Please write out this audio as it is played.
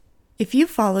If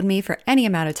you've followed me for any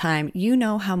amount of time, you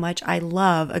know how much I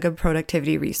love a good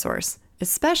productivity resource,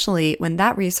 especially when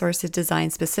that resource is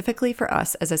designed specifically for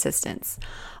us as assistants.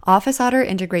 Office Otter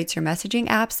integrates your messaging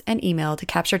apps and email to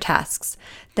capture tasks,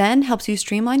 then helps you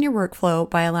streamline your workflow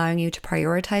by allowing you to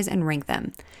prioritize and rank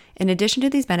them. In addition to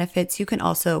these benefits, you can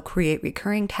also create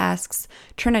recurring tasks,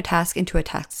 turn a task into a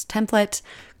task template,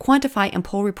 quantify and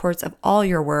pull reports of all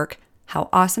your work. How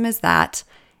awesome is that?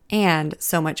 And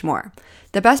so much more.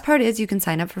 The best part is you can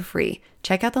sign up for free.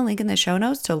 Check out the link in the show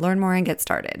notes to learn more and get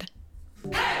started.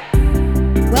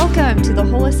 Welcome to the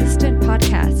Whole Assistant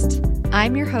Podcast.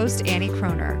 I'm your host, Annie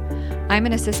Kroner. I'm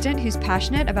an assistant who's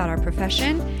passionate about our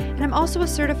profession, and I'm also a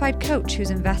certified coach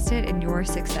who's invested in your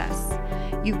success.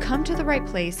 You've come to the right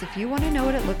place if you want to know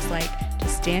what it looks like to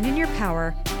stand in your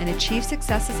power and achieve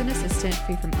success as an assistant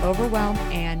free from overwhelm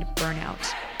and burnout.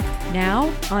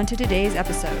 Now, on to today's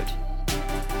episode.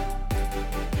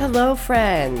 Hello,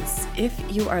 friends. If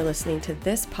you are listening to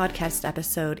this podcast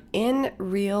episode in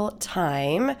real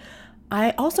time,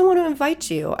 I also want to invite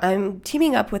you. I'm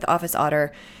teaming up with Office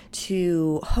Otter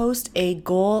to host a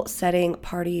goal setting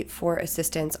party for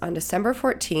assistants on December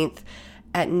 14th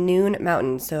at noon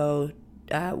Mountain. So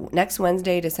next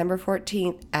Wednesday, December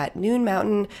 14th at noon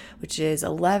Mountain, which is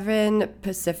 11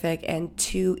 Pacific and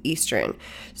 2 Eastern.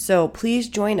 So please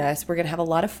join us. We're going to have a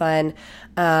lot of fun.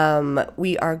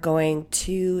 We are going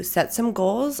to set some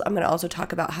goals. I'm going to also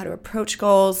talk about how to approach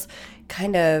goals,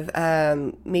 kind of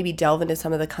maybe delve into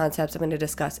some of the concepts I'm going to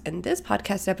discuss in this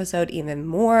podcast episode even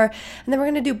more. And then we're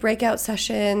going to do breakout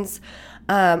sessions.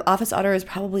 Office Otter is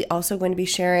probably also going to be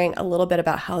sharing a little bit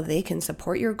about how they can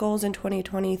support your goals in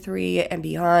 2023 and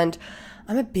beyond.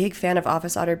 I'm a big fan of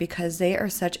Office Otter because they are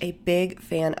such a big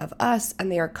fan of us, and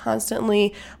they are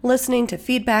constantly listening to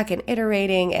feedback and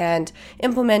iterating and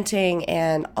implementing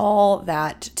and all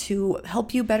that to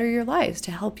help you better your lives,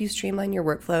 to help you streamline your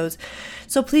workflows.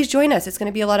 So please join us. It's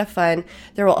going to be a lot of fun.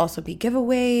 There will also be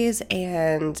giveaways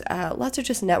and lots of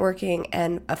just networking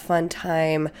and a fun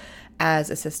time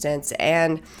as assistants.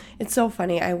 And it's so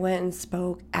funny. I went and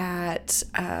spoke at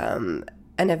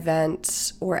an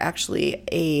event, or actually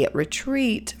a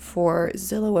retreat for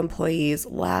Zillow employees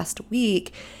last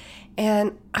week.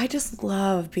 And I just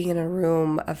love being in a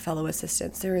room of fellow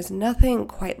assistants. There is nothing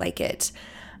quite like it.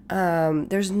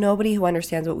 There's nobody who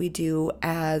understands what we do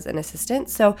as an assistant.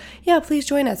 So yeah, please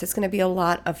join us. It's going to be a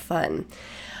lot of fun.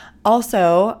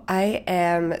 Also, I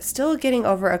am still getting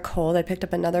over a cold. I picked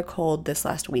up another cold this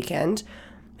last weekend.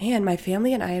 Man, my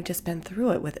family and I have just been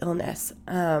through it with illness.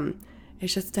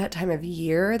 It's just that time of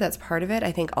year. That's part of it.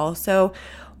 I think also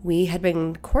we had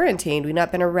been quarantined. We've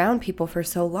not been around people for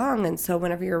so long. And so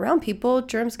whenever you're around people,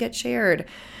 germs get shared.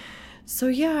 So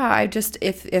yeah, I just,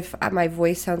 if my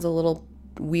voice sounds a little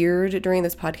weird during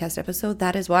this podcast episode,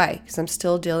 that is why, because I'm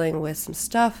still dealing with some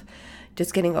stuff.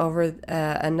 Just getting over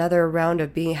another round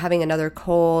of having another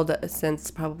cold since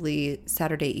probably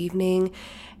Saturday evening,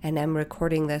 and I'm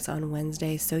recording this on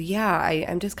Wednesday. So yeah,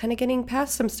 I'm just kind of getting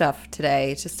past some stuff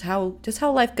today. It's just how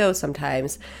life goes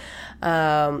sometimes.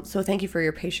 So thank you for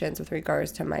your patience with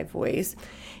regards to my voice.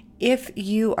 If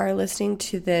you are listening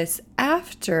to this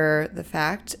after the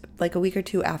fact, like a week or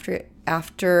two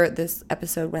after this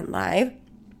episode went live,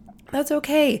 that's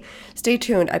okay. Stay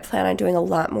tuned. I plan on doing a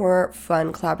lot more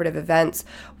fun collaborative events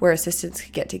where assistants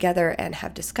can get together and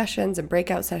have discussions and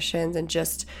breakout sessions and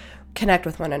just connect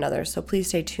with one another. So please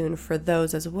stay tuned for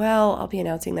those as well. I'll be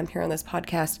announcing them here on this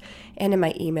podcast and in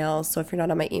my emails. So if you're not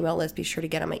on my email list, be sure to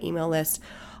get on my email list.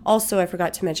 Also, I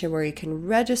forgot to mention where you can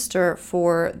register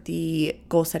for the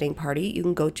goal setting party. You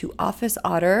can go to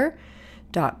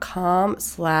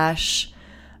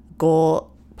officeotter.com/goal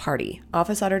party,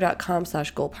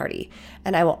 officeotter.com/goal party.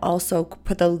 And I will also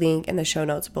put the link in the show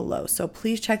notes below. So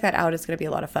please check that out. It's going to be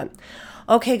a lot of fun.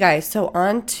 Okay, guys, so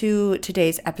on to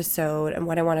today's episode and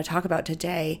what I want to talk about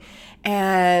today.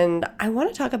 And I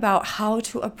want to talk about how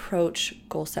to approach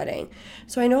goal setting.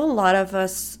 So I know a lot of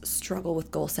us struggle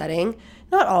with goal setting.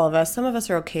 Not all of us. Some of us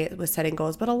are okay with setting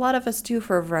goals, but a lot of us do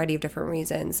for a variety of different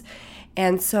reasons.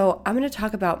 And so I'm going to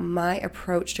talk about my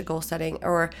approach to goal setting,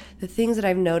 or the things that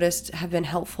I've noticed have been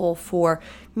helpful for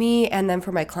me and then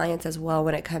for my clients as well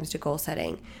when it comes to goal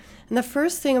setting. And the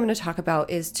first thing I'm going to talk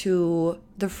about is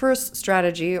the first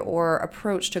strategy or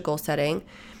approach to goal setting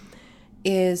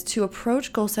is to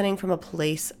approach goal setting from a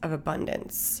place of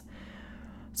abundance.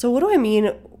 So what do I mean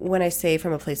when I say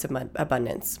from a place of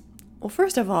abundance? Well,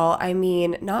 first of all, I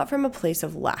mean not from a place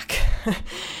of lack.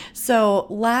 So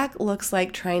lack looks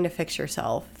like trying to fix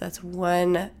yourself. That's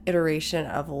one iteration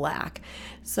of lack.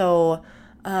 So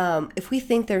if we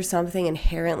think there's something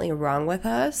inherently wrong with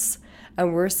us,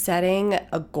 and we're setting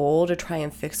a goal to try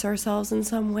and fix ourselves in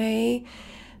some way,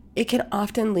 it can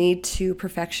often lead to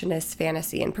perfectionist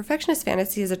fantasy. And perfectionist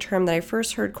fantasy is a term that I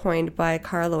first heard coined by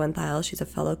Cara Lowenthal. She's a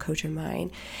fellow coach of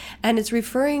mine. And it's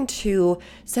referring to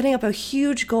setting up a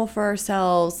huge goal for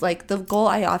ourselves. Like the goal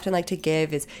I often like to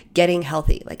give is getting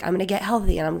healthy. Like I'm going to get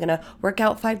healthy and I'm going to work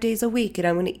out 5 days a week and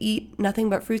I'm going to eat nothing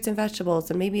but fruits and vegetables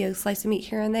and maybe a slice of meat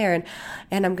here and there.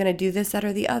 And I'm going to do this, that,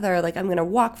 or the other. Like I'm going to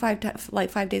walk 5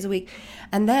 days a week.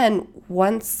 And then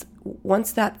once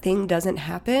that thing doesn't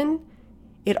happen,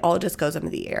 it all just goes up in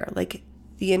the air. Like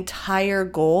the entire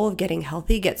goal of getting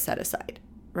healthy gets set aside,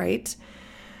 right?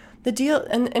 The deal,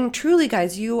 and truly,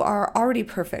 guys, you are already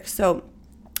perfect. So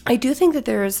I do think that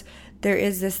there is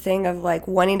this thing of like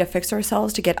wanting to fix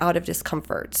ourselves to get out of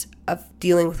discomfort of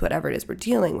dealing with whatever it is we're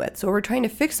dealing with. So we're trying to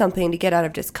fix something to get out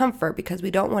of discomfort because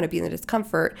we don't want to be in the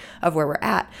discomfort of where we're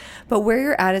at. But where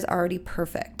you're at is already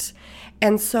perfect.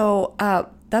 And so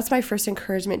that's my first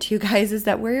encouragement to you guys, is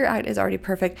that where you're at is already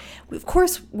perfect. Of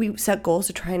course, we set goals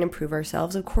to try and improve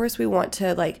ourselves. Of course, we want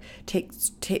to like take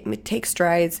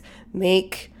strides,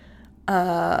 make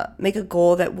a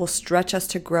goal that will stretch us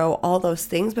to grow, all those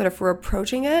things. But if we're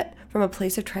approaching it from a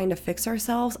place of trying to fix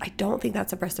ourselves, I don't think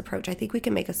that's the best approach. I think we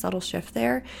can make a subtle shift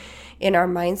there in our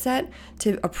mindset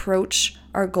to approach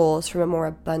our goals from a more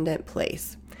abundant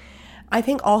place. I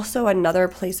think also another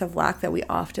place of lack that we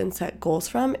often set goals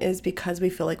from is because we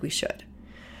feel like we should.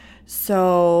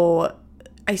 So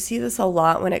I see this a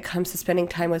lot when it comes to spending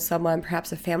time with someone,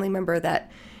 perhaps a family member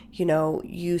that, you know,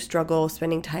 you struggle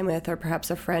spending time with, or perhaps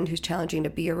a friend who's challenging to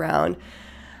be around.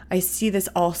 I see this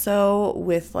also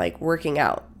with like working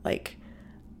out. Like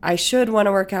I should want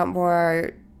to work out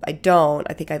more. I don't.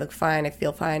 I think I look fine. I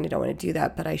feel fine. I don't want to do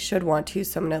that, but I should want to.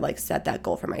 So I'm going to like set that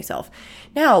goal for myself.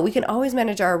 Now we can always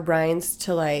manage our minds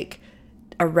to like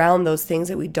around those things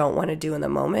that we don't want to do in the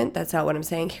moment. That's not what I'm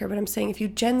saying here, but I'm saying if you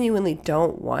genuinely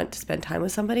don't want to spend time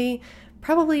with somebody,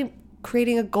 probably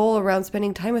creating a goal around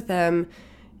spending time with them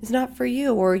is not for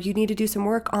you, or you need to do some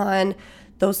work on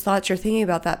those thoughts you're thinking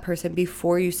about that person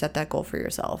before you set that goal for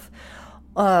yourself.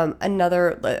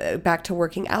 Back to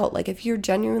working out, like if you're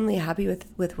genuinely happy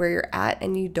with where you're at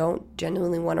and you don't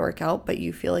genuinely want to work out, but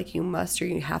you feel like you must or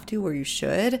you have to or you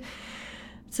should,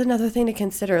 it's another thing to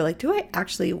consider. Like, do I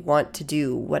actually want to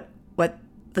do what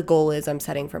the goal is I'm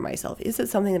setting for myself? Is it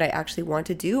something that I actually want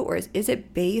to do, or is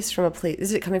it based from a place,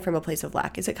 is it coming from a place of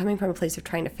lack? Is it coming from a place of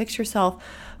trying to fix yourself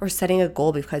or setting a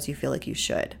goal because you feel like you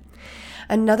should?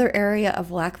 Another area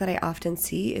of lack that I often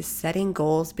see is setting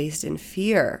goals based in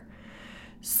fear.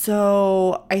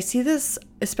 So I see this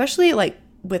especially like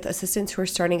with assistants who are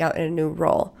starting out in a new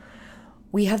role.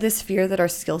 We have this fear that our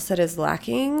skill set is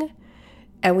lacking,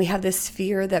 and we have this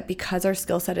fear that because our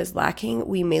skill set is lacking,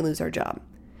 we may lose our job.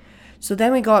 So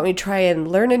then we go out and we try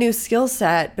and learn a new skill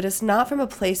set, but it's not from a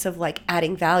place of like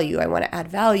adding value. I want to add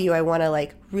value. I want to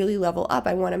like really level up.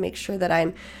 I want to make sure that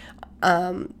I'm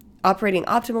operating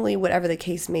optimally, whatever the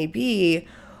case may be.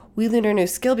 We learn a new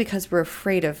skill because we're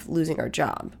afraid of losing our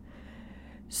job.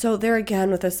 So there again,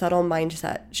 with a subtle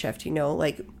mindset shift, you know,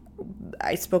 like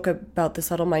I spoke about the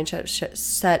subtle mindset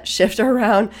shift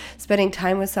around spending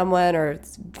time with someone or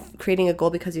creating a goal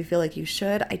because you feel like you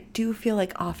should. I do feel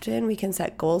like often we can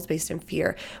set goals based in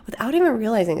fear without even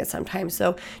realizing it sometimes.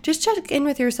 So just check in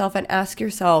with yourself and ask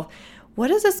yourself,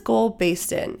 what is this goal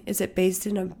based in? Is it based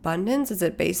in abundance? Is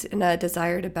it based in a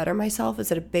desire to better myself?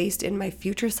 Is it based in my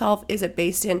future self? Is it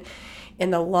based in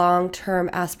the long-term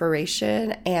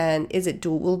aspiration? And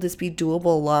will this be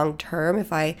doable long-term?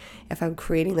 If I'm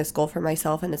creating this goal for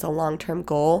myself and it's a long-term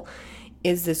goal,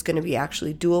 is this going to be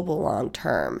actually doable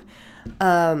long-term?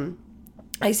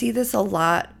 I see this a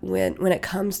lot when it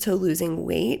comes to losing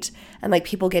weight and like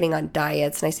people getting on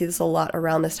diets. And I see this a lot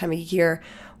around this time of year,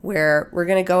 where we're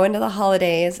going to go into the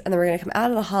holidays and then we're going to come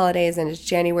out of the holidays and it's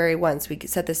January 1. So we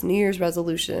set this New Year's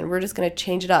resolution and we're just going to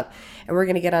change it up and we're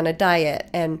going to get on a diet.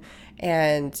 And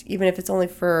even if it's only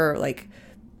for like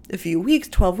a few weeks,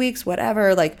 12 weeks,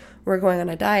 whatever, like we're going on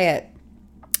a diet.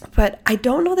 But I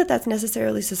don't know that that's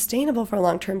necessarily sustainable for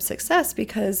long-term success,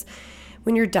 because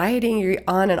when you're dieting, you're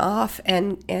on and off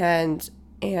and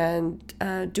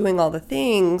doing all the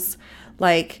things,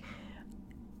 like,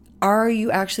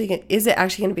 is it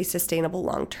actually going to be sustainable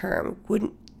long term?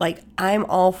 I'm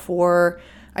all for,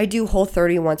 I do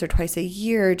Whole30 once or twice a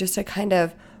year just to kind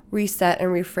of reset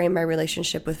and reframe my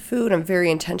relationship with food. I'm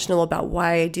very intentional about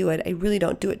why I do it. I really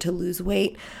don't do it to lose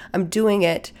weight. I'm doing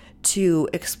it to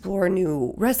explore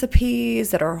new recipes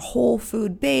that are whole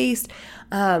food based,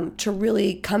 to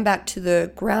really come back to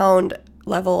the ground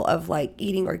level of like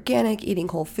eating organic, eating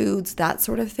whole foods, that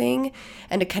sort of thing,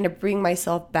 and to kind of bring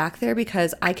myself back there,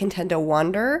 because I can tend to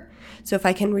wander. So if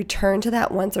I can return to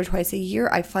that once or twice a year,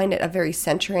 I find it a very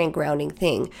centering and grounding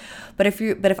thing. But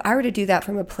if I were to do that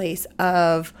from a place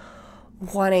of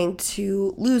wanting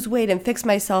to lose weight and fix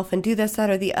myself and do this,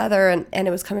 that, or the other, and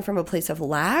it was coming from a place of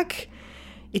lack,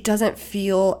 it doesn't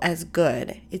feel as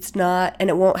good. It's not, and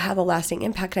it won't have a lasting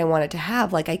impact I want it to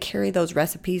have. Like, I carry those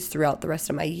recipes throughout the rest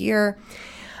of my year.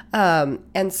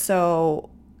 And so,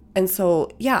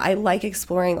 yeah, I like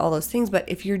exploring all those things, but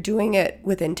if you're doing it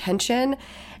with intention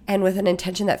and with an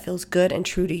intention that feels good and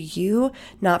true to you,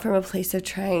 not from a place of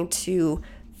trying to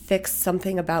fix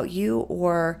something about you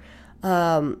or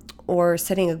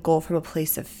setting a goal from a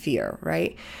place of fear,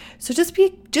 right? So just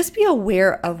be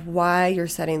aware of why you're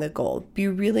setting the goal. Be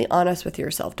really honest with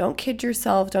yourself. Don't kid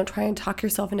yourself. Don't try and talk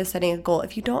yourself into setting a goal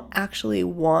if you don't actually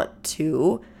want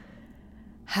to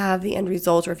have the end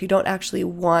result, or if you don't actually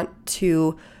want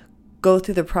to go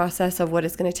through the process of what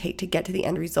it's going to take to get to the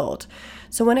end result.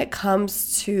 So when it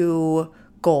comes to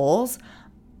goals,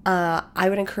 I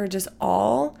would encourage us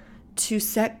all to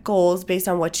set goals based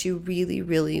on what you really,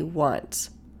 really want.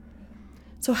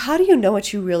 So how do you know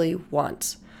what you really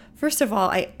want? First of all,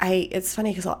 I it's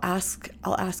funny because I'll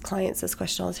ask clients this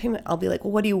question all the time. I'll be like,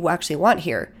 well, what do you actually want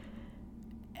here?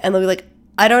 And they'll be like,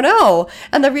 I don't know.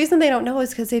 And the reason they don't know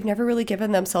is because they've never really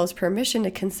given themselves permission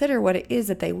to consider what it is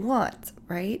that they want,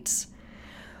 right?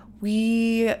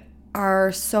 We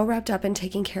are so wrapped up in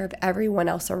taking care of everyone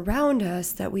else around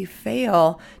us that we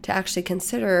fail to actually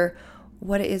consider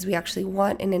what it is we actually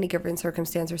want in any given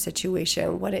circumstance or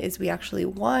situation, what it is we actually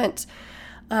want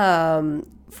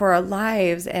for our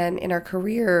lives and in our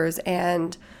careers,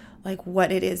 and like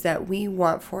what it is that we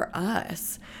want for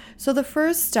us. So the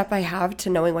first step I have to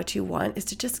knowing what you want is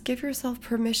to just give yourself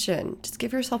permission. Just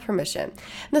give yourself permission.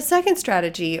 And the second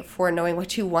strategy for knowing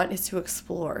what you want is to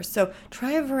explore. So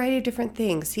try a variety of different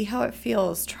things. See how it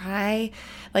feels. Try,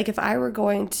 like if I were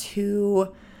going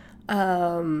to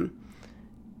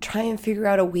try and figure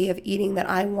out a way of eating that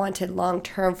I wanted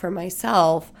long-term for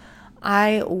myself,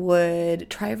 I would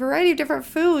try a variety of different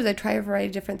foods. I'd try a variety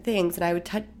of different things, and I would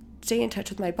stay in touch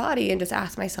with my body and just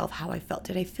ask myself how I felt.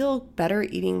 Did I feel better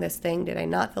eating this thing? Did I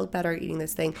not feel better eating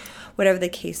this thing? Whatever the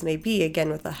case may be,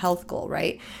 again, with a health goal,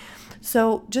 right?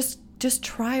 So just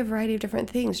try a variety of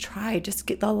different things.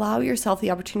 Allow yourself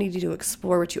the opportunity to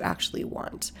explore what you actually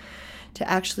want, to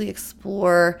actually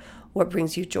explore what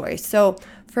brings you joy. So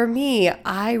for me,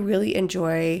 I really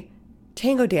enjoy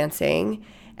tango dancing,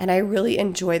 and I really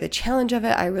enjoy the challenge of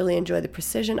it. I really enjoy the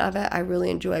precision of it. I really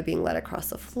enjoy being led across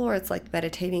the floor. It's like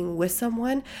meditating with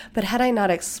someone. But had I not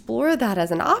explored that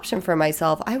as an option for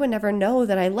myself, I would never know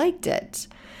that I liked it.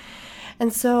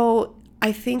 And so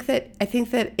I think that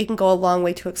it can go a long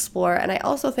way to explore. And I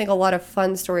also think a lot of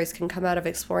fun stories can come out of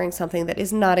exploring something that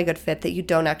is not a good fit, that you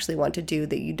don't actually want to do,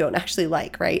 that you don't actually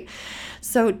like, right?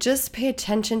 So just pay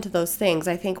attention to those things.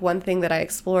 I think one thing that I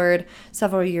explored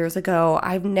several years ago,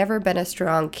 I've never been a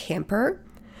strong camper,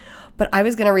 but I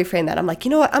was going to reframe that. I'm like,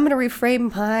 you know what? I'm going to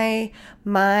reframe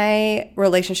my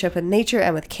relationship with nature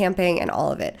and with camping and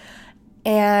all of it.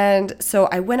 And so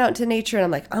I went out into nature and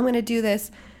I'm like, I'm going to do this.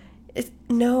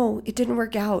 No, it didn't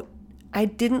work out. I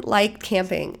didn't like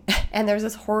camping. And there was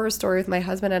this horror story with my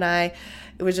husband and I.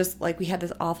 It was just like we had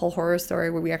this awful horror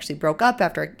story where we actually broke up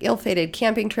after an ill-fated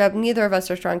camping trip. Neither of us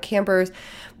are strong campers.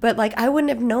 But like I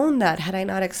wouldn't have known that had I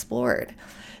not explored.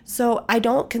 So I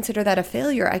don't consider that a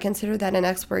failure. I consider that an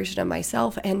exploration of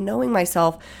myself and knowing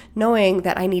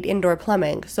that I need indoor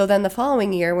plumbing. So then the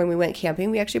following year when we went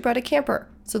camping, we actually brought a camper.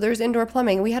 So there's indoor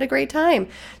plumbing. We had a great time.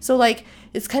 So like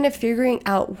it's kind of figuring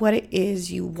out what it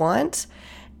is you want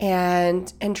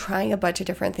and trying a bunch of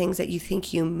different things that you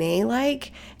think you may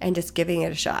like and just giving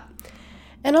it a shot.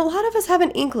 And a lot of us have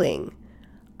an inkling.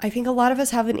 I think a lot of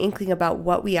us have an inkling about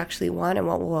what we actually want and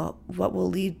what will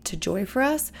lead to joy for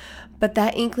us, but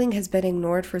that inkling has been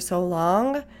ignored for so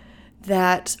long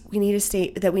that we need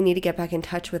to get back in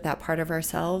touch with that part of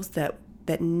ourselves that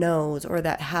knows or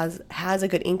that has a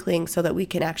good inkling, so that we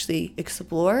can actually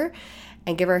explore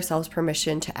and give ourselves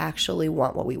permission to actually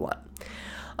want what we want.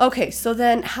 Okay, so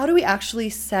then how do we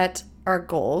actually set our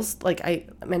goals? Like I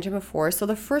mentioned before, so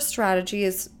the first strategy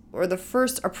or the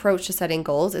first approach to setting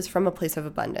goals is from a place of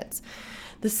abundance.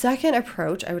 The second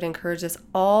approach I would encourage us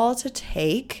all to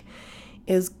take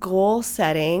is goal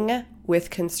setting with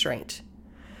constraint.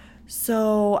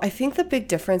 So I think the big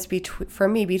difference for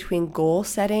me between goal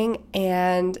setting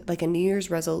and like a New Year's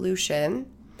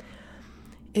resolution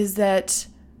is that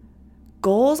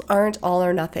goals aren't all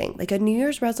or nothing. Like a New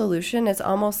Year's resolution is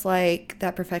almost like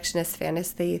that perfectionist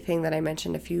fantasy thing that I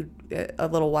mentioned a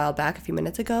little while back, a few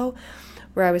minutes ago,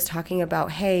 where I was talking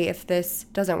about, hey, if this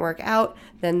doesn't work out,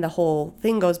 then the whole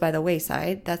thing goes by the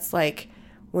wayside. That's like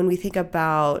when we think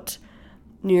about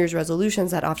New Year's resolutions,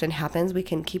 that often happens. We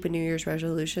can keep a New Year's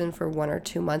resolution for 1 or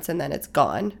 2 months and then it's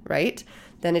gone, right?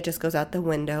 Then it just goes out the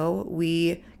window.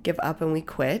 We give up and we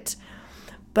quit.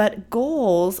 But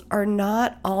goals are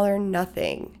not all or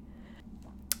nothing.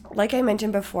 Like I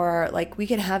mentioned before, like we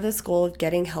can have this goal of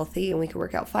getting healthy and we can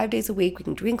work out 5 days a week. We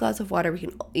can drink lots of water. We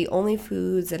can eat only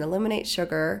foods and eliminate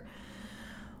sugar.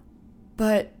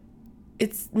 But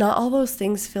it's not all those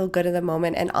things feel good in the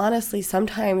moment. And honestly,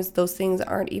 sometimes those things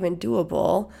aren't even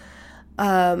doable.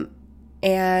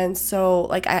 And so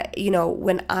like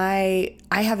when I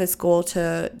have this goal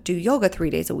to do yoga 3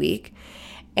 days a week.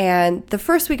 And the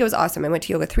first week it was awesome. I went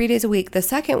to yoga 3 days a week. The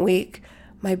second week,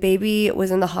 my baby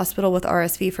was in the hospital with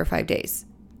RSV for 5 days.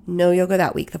 No yoga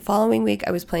that week. The following week,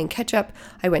 I was playing catch up.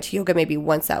 I went to yoga maybe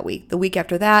once that week. The week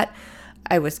after that,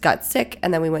 I got sick,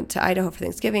 and then we went to Idaho for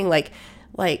Thanksgiving.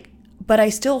 But I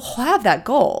still have that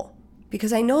goal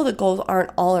because I know the goals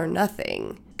aren't all or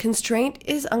nothing. Constraint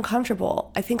is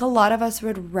uncomfortable. I think a lot of us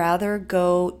would rather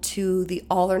go to the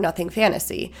all or nothing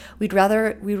fantasy. We'd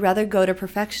rather go to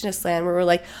perfectionist land where we're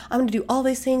like, I'm going to do all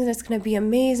these things and it's going to be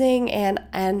amazing and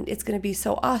it's going to be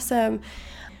so awesome.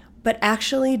 But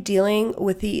actually dealing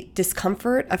with the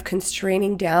discomfort of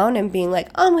constraining down and being like,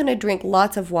 I'm going to drink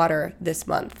lots of water this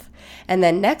month. And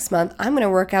then next month, I'm going to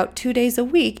work out 2 days a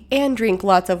week and drink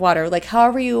lots of water. Like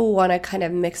however you want to kind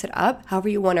of mix it up, however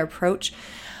you want to approach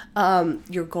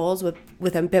your goals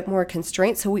with a bit more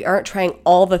constraint. So we aren't trying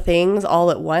all the things all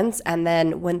at once. And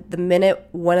then when the minute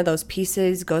one of those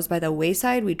pieces goes by the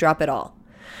wayside, we drop it all.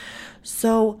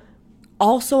 So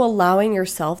also allowing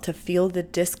yourself to feel the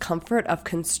discomfort of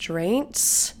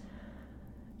constraints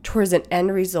towards an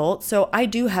end result. So I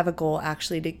do have a goal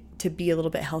actually to be a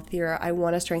little bit healthier. I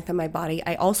want to strengthen my body.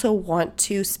 I also want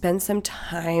to spend some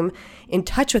time in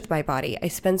touch with my body. I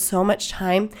spend so much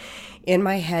time in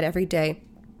my head every day,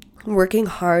 working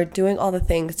hard, doing all the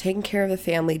things, taking care of the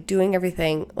family, doing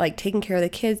everything, like taking care of the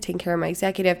kids, taking care of my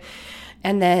executive,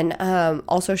 and then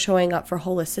also showing up for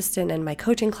Whole Assistant and my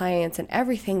coaching clients and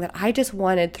everything, that I just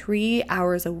wanted 3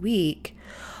 hours a week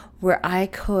where I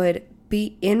could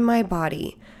be in my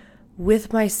body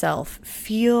with myself,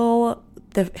 feel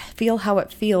how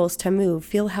it feels to move,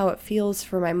 feel how it feels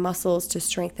for my muscles to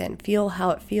strengthen, feel how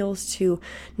it feels to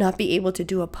not be able to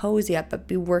do a pose yet, but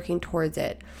be working towards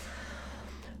it.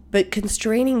 But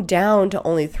constraining down to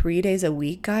only 3 days a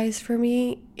week, guys, for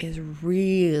me is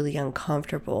really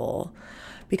uncomfortable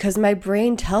because my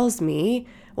brain tells me,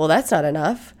 well, that's not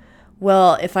enough.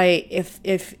 Well, if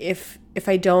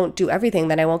I don't do everything,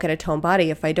 then I won't get a toned body.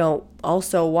 If I don't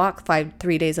also walk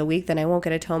 3 days a week, then I won't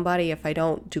get a toned body. If I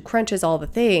don't do crunches, all the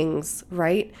things,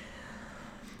 right?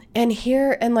 And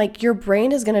like your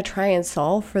brain is going to try and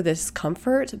solve for this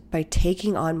comfort by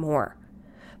taking on more,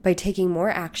 by taking more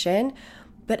action.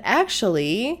 But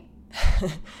actually,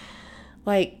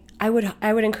 like I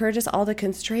would encourage us all to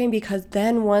constrain, because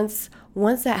then once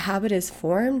that habit is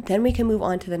formed, then we can move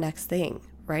on to the next thing,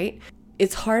 right?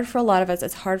 It's hard for a lot of us.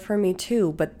 It's hard for me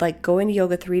too. But like going to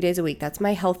yoga 3 days a week, that's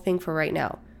my health thing for right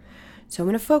now. So I'm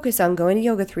going to focus on going to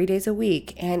yoga 3 days a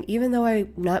week. And even though I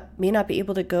may not be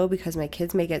able to go because my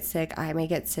kids may get sick, I may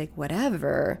get sick,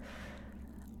 whatever,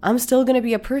 I'm still going to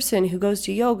be a person who goes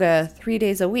to yoga 3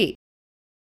 days a week.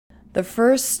 The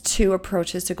first two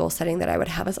approaches to goal setting that I would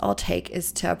have us all take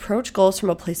is to approach goals from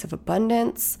a place of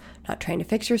abundance, not trying to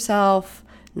fix yourself,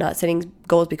 not setting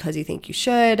goals because you think you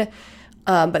should,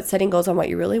 but setting goals on what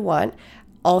you really want.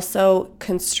 Also,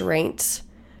 constraint.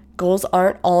 Goals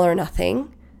aren't all or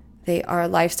nothing. They are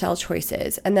lifestyle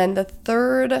choices. And then the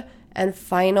third and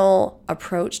final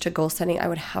approach to goal setting I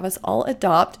would have us all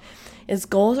adopt is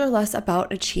goals are less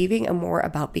about achieving and more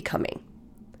about becoming.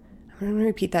 I'm going to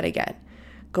repeat that again.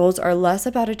 Goals are less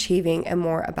about achieving and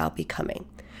more about becoming.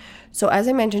 So as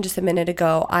I mentioned just a minute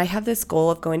ago, I have this goal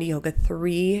of going to yoga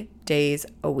 3 days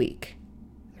a week.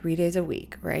 3 days a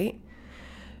week, right?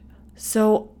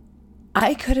 So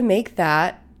I could make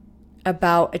that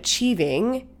about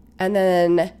achieving, and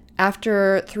then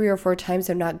after 3 or 4 times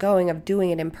of not going, of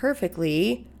doing it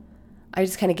imperfectly, I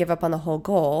just kind of give up on the whole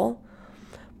goal.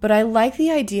 But I like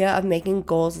the idea of making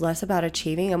goals less about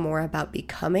achieving and more about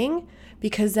becoming,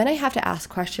 because then I have to ask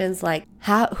questions like,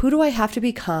 who do I have to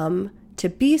become to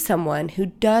be someone who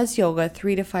does yoga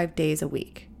 3 to 5 days a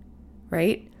week,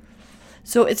 right?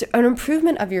 So it's an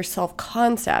improvement of your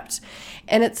self-concept.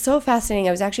 And it's so fascinating.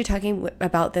 I was actually talking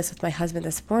about this with my husband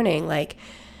this morning. Like,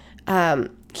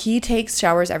 He takes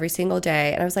showers every single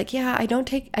day. And I was like, yeah, I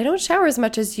don't shower as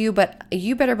much as you, but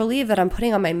you better believe that I'm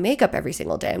putting on my makeup every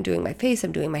single day. I'm doing my face,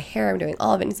 I'm doing my hair, I'm doing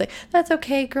all of it. And he's like, that's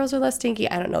okay. Girls are less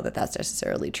stinky. I don't know that that's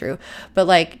necessarily true, but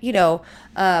like,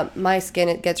 my skin,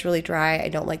 it gets really dry. I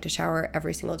don't like to shower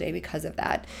every single day because of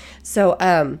that.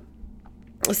 But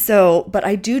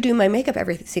I do my makeup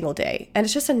every single day, and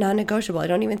it's just a non-negotiable. I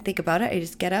don't even think about it. I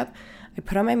just get up, I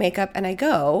put on my makeup, and I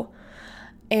go.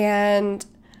 And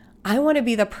I want to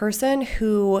be the person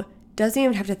who doesn't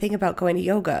even have to think about going to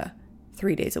yoga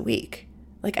 3 days a week.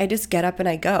 Like, I just get up and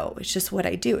I go. It's just what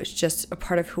I do. It's just a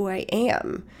part of who I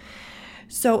am.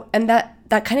 So, and that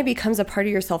kind of becomes a part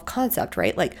of your self-concept,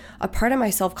 right? Like, a part of my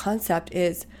self-concept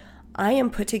is I am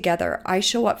put together. I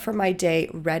show up for my day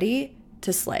ready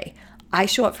to slay. I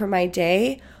show up for my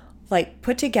day like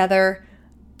put together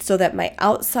so that my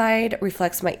outside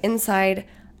reflects my inside.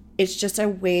 It's just a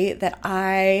way that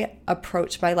I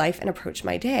approach my life and approach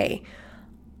my day.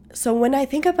 So when I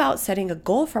think about setting a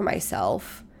goal for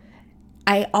myself,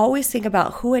 I always think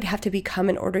about who I'd have to become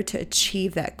in order to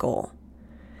achieve that goal.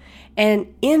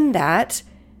 And in that,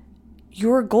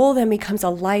 your goal then becomes a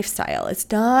lifestyle. It's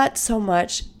not so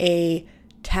much a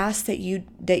task that you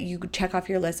check off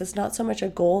your list. It's not so much a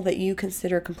goal that you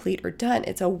consider complete or done.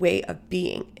 It's a way of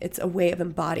being. It's a way of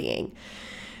embodying.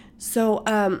 So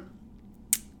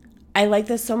I like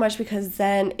this so much because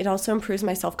then it also improves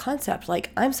my self-concept. Like,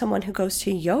 I'm someone who goes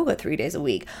to yoga 3 days a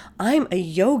week. I'm a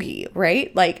yogi,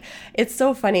 right? Like, it's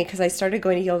so funny because I started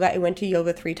going to yoga. I went to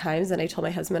yoga 3 times and I told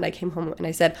my husband, I came home and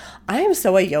I said, I am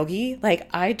so a yogi. Like,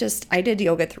 I did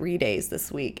yoga 3 days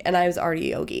this week and I was already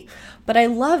a yogi. But I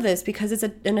love this because it's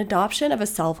an adoption of a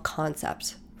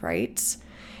self-concept, right?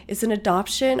 It's an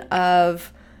adoption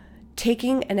of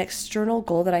taking an external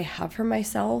goal that I have for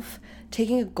myself,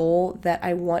 taking a goal that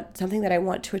I want, something that I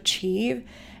want to achieve,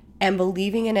 and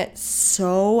believing in it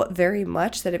so very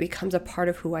much that it becomes a part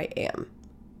of who I am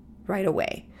right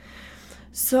away.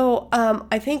 So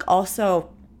I think also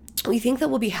we think that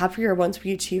we'll be happier once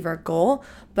we achieve our goal,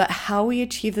 but how we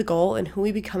achieve the goal and who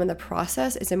we become in the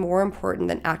process is more important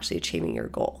than actually achieving your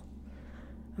goal.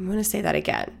 I'm going to say that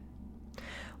again.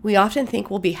 We often think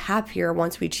we'll be happier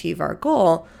once we achieve our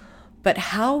goal, but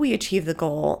how we achieve the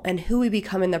goal and who we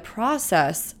become in the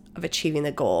process of achieving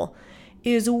the goal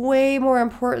is way more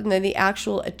important than the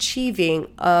actual achieving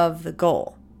of the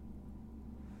goal,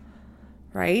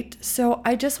 right? So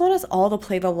I just want us all to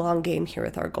play the long game here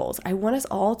with our goals. I want us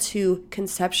all to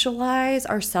conceptualize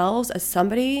ourselves as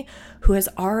somebody who has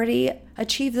already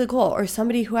achieved the goal, or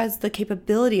somebody who has the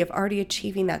capability of already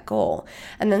achieving that goal,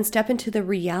 and then step into the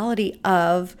reality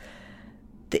of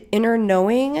the inner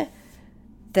knowing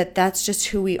that that's just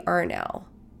who we are now.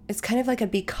 It's kind of like a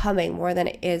becoming more than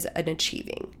it is an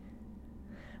achieving,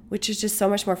 which is just so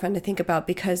much more fun to think about,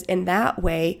 because in that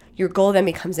way, your goal then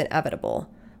becomes inevitable.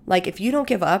 Like, if you don't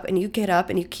give up and you get up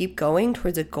and you keep going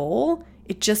towards a goal,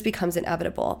 it just becomes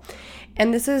inevitable.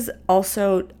 And this is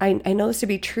also, I know this to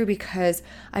be true because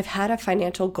I've had a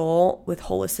financial goal with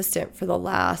Whole Assistant for the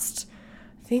last,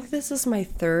 I think this is my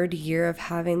 3rd year of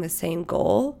having the same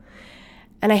goal.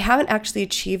 And I haven't actually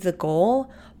achieved the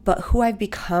goal, but who I've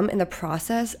become in the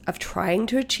process of trying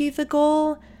to achieve the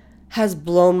goal has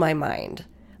blown my mind.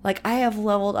 Like, I have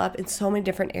leveled up in so many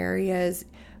different areas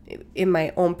in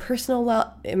my own personal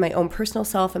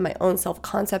self, and my own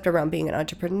self-concept around being an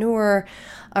entrepreneur,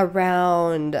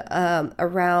 around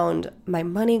my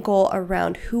money goal,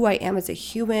 around who I am as a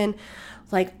human.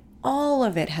 Like, all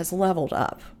of it has leveled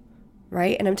up,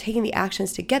 right? And I'm taking the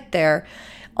actions to get there,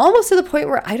 almost to the point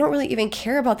where I don't really even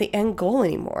care about the end goal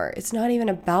anymore. It's not even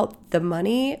about the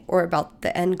money or about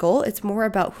the end goal. It's more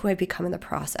about who I become in the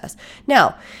process.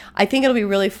 Now, I think it'll be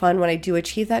really fun when I do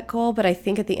achieve that goal, but I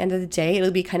think at the end of the day,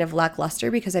 it'll be kind of lackluster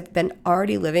because I've been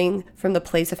already living from the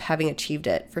place of having achieved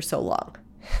it for so long,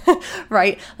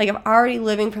 right? Like, I'm already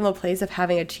living from the place of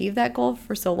having achieved that goal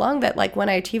for so long that, like, when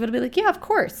I achieve it, I'll be like, yeah, of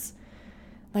course.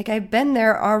 Like, I've been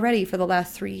there already for the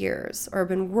last 3 years, or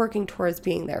been working towards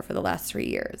being there for the last 3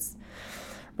 years,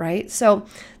 right? So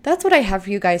that's what I have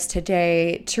for you guys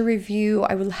today. To review,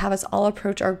 I will have us all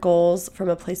approach our goals from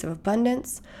a place of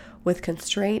abundance, with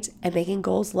constraint, and making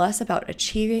goals less about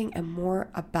achieving and more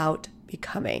about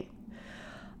becoming.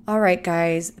 All right,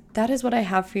 guys, that is what I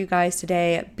have for you guys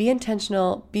today. Be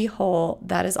intentional, be whole.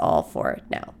 That is all for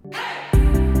now.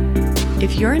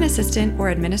 If you're an assistant or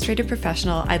administrative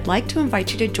professional, I'd like to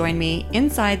invite you to join me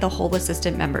inside the Whole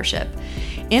Assistant membership.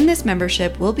 In this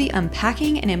membership, we'll be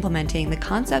unpacking and implementing the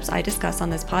concepts I discuss on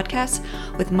this podcast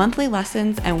with monthly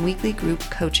lessons and weekly group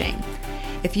coaching.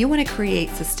 If you want to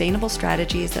create sustainable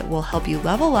strategies that will help you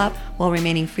level up while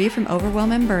remaining free from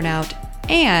overwhelm and burnout,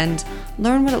 and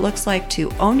learn what it looks like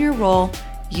to own your role,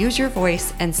 use your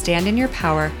voice, and stand in your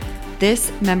power,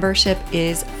 this membership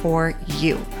is for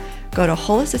you. Go to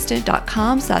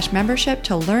wholeassistant.com/membership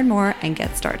to learn more and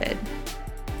get started.